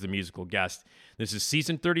White was the musical guest. This is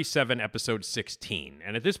season 37, episode 16.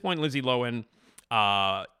 And at this point, Lindsay Lohan,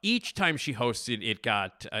 each time she hosted, it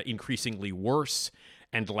got increasingly worse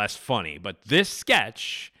and less funny. But this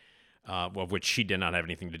sketch, of which she did not have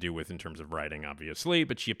anything to do with in terms of writing, obviously,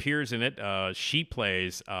 but she appears in it. She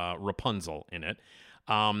plays Rapunzel in it.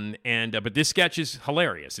 But this sketch is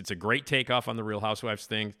hilarious. It's a great takeoff on the Real Housewives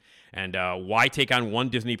thing. And why take on one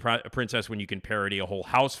Disney princess when you can parody a whole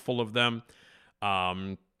house full of them?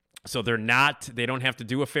 So they don't have to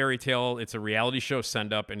do a fairy tale. It's a reality show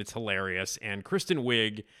send-up, and it's hilarious. And Kristen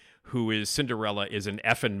Wiig, who is Cinderella, is an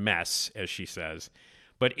effing mess, as she says.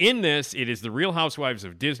 But in this, it is the Real Housewives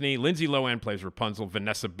of Disney. Lindsay Lohan plays Rapunzel.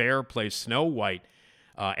 Vanessa Bayer plays Snow White.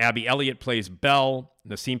 Abby Elliott plays Belle.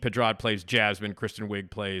 Nasim Pedrad plays Jasmine. Kristen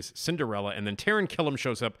Wiig plays Cinderella. And then Taran Killam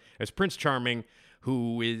shows up as Prince Charming,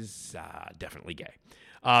 who is definitely gay.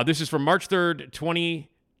 This is from March 3rd,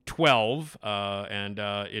 2012. And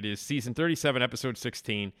it is season 37, episode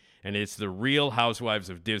 16. And it's the Real Housewives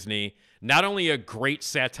of Disney. Not only a great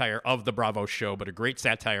satire of the Bravo show, but a great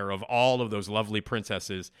satire of all of those lovely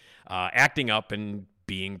princesses acting up and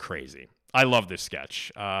being crazy. I love this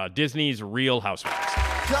sketch. Disney's Real Housewives.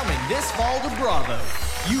 Coming this fall to Bravo.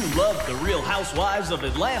 You love the Real Housewives of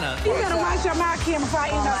Atlanta. You gotta watch your mouth, Kim, before I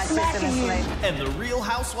end up smacking you. And the Real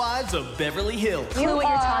Housewives of Beverly Hills. You know what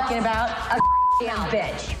you're talking about? A damn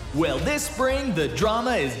bitch. Well, this spring, the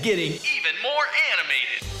drama is getting even more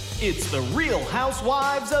animated. It's the Real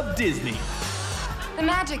Housewives of Disney. The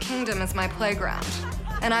Magic Kingdom is my playground,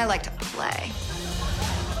 and I like to play.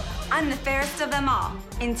 I'm the fairest of them all,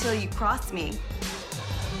 until you cross me.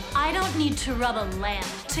 I don't need to rub a lamp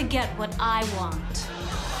to get what I want.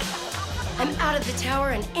 I'm out of the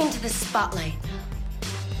tower and into the spotlight.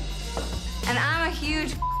 And I'm a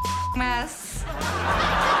huge mess.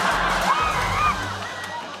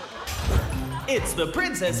 It's the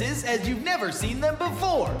princesses as you've never seen them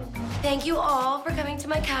before. Thank you all for coming to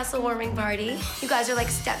my castle warming party. You guys are like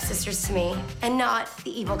stepsisters to me, and not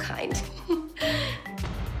the evil kind.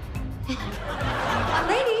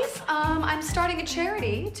 Ladies, I'm starting a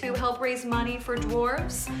charity to help raise money for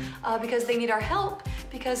dwarves because they need our help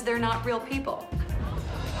because they're not real people.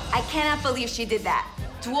 I cannot believe she did that.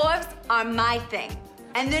 Dwarves are my thing.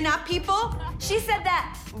 And they're not people? She said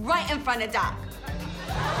that right in front of Doc.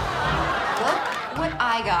 Look what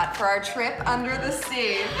I got for our trip under the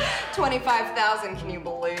sea. $25,000, can you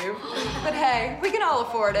believe? But hey, we can all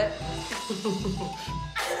afford it.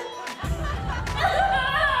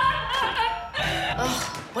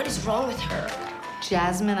 Ugh, what is wrong with her?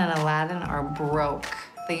 Jasmine and Aladdin are broke.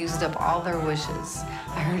 They used up all their wishes.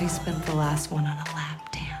 I heard he spent the last one on a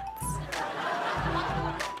lap dance.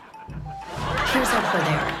 Here's how we're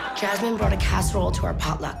there. Jasmine brought a casserole to our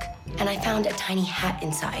potluck, and I found a tiny hat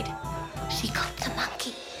inside. She cooked the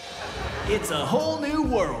monkey. It's a whole new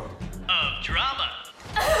world of drama.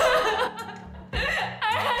 I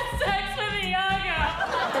had sex with Iago.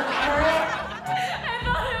 The parrot? I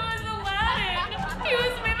thought it was Aladdin. He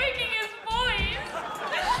was mimicking his voice.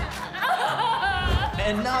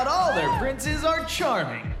 And not all their princes are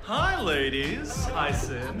charming. Hi, ladies. Hi,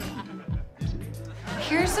 Sin.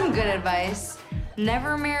 Here's some good advice.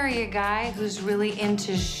 Never marry a guy who's really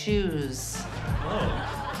into shoes.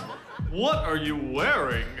 Oh. What are you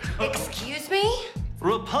wearing? Excuse me?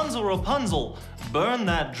 Rapunzel, Rapunzel, burn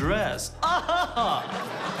that dress. Ah!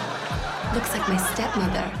 Looks like my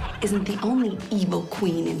stepmother isn't the only evil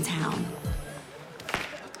queen in town.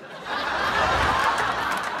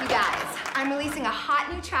 You guys, I'm releasing a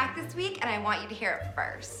hot new track this week, and I want you to hear it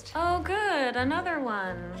first. Oh, good. Another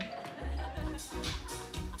one.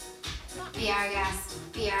 Be our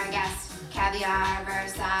guest, be our guest. Caviar,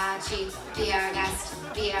 Versace, be our guest,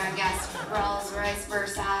 be our guest. Rolls Royce,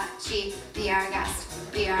 Versace, be our guest,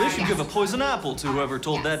 be our They guest. should give a poison apple to whoever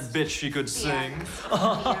told that bitch she could sing. Be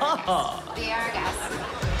our guest.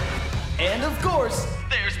 And of course,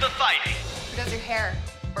 there's the fighting. Who does your hair?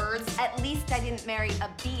 Birds? At least I didn't marry a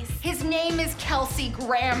beast. His name is Kelsey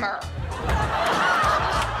Grammer.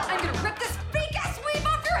 I'm gonna rip this fake-ass weave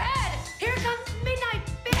off your head! Here comes midnight,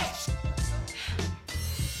 bitch!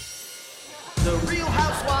 The Real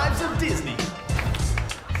Housewives of Disney.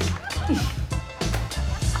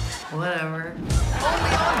 Whatever.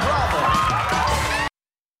 Only on Bravo.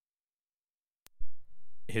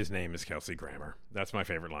 His name is Kelsey Grammer. That's my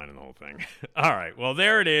favorite line in the whole thing. All right. Well,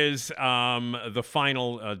 there it is. The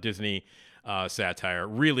final Disney satire.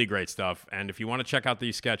 Really great stuff. And if you want to check out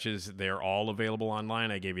these sketches, they're all available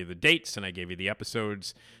online. I gave you the dates and I gave you the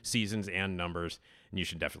episodes, seasons, and numbers. And you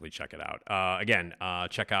should definitely check it out. Again,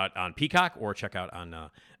 check out on Peacock or check out on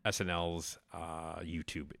SNL's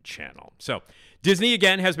YouTube channel. So Disney,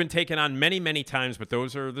 again, has been taken on many, many times, but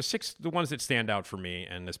those are the ones that stand out for me,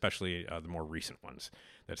 and especially the more recent ones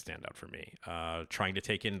that stand out for me. Trying to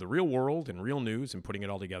take in the real world and real news and putting it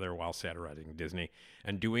all together while satirizing Disney,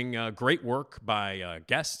 and doing great work by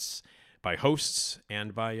guests, by hosts,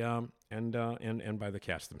 and by and by the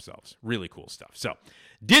cast themselves. Really cool stuff. So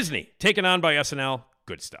Disney, taken on by SNL.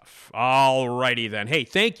 Good stuff. All righty then. Hey,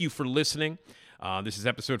 thank you for listening. This is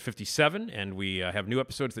episode 57, and we have new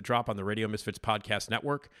episodes that drop on the Radio Misfits Podcast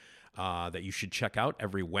Network that you should check out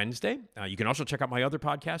every Wednesday. You can also check out my other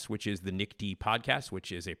podcast, which is the Nick D Podcast,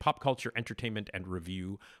 which is a pop culture, entertainment, and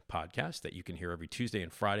review podcast that you can hear every Tuesday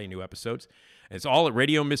and Friday, new episodes. It's all at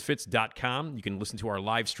radiomisfits.com. You can listen to our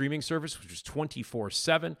live streaming service, which is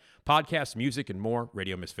 24/7, podcasts, music, and more,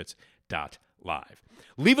 radiomisfits.live.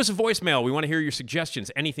 Leave us a voicemail. We want to hear your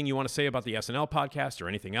suggestions. Anything you want to say about the SNL podcast or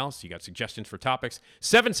anything else. You got suggestions for topics.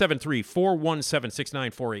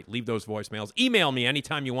 773-417-6948. Leave those voicemails. Email me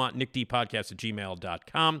anytime you want,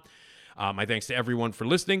 nickdpodcast@gmail.com. My thanks to everyone for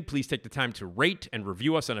listening. Please take the time to rate and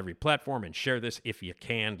review us on every platform and share this if you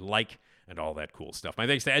can, and all that cool stuff. My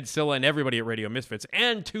thanks to Ed Silla and everybody at Radio Misfits,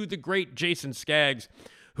 and to the great Jason Skaggs,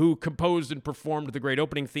 who composed and performed the great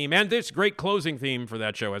opening theme and this great closing theme for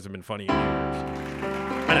That Show Hasn't Been Funny in Years,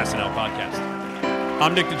 an SNL podcast.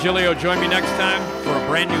 I'm Nick DiGilio. Join me next time for a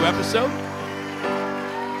brand new episode.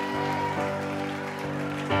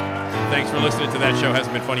 Thanks for listening to That Show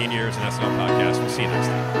Hasn't Been Funny in Years, an SNL podcast. We'll see you next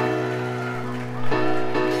time.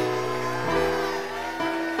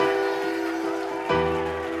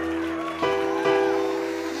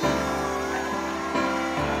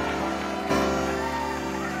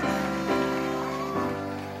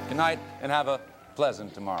 Good night, and have a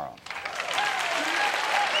pleasant tomorrow.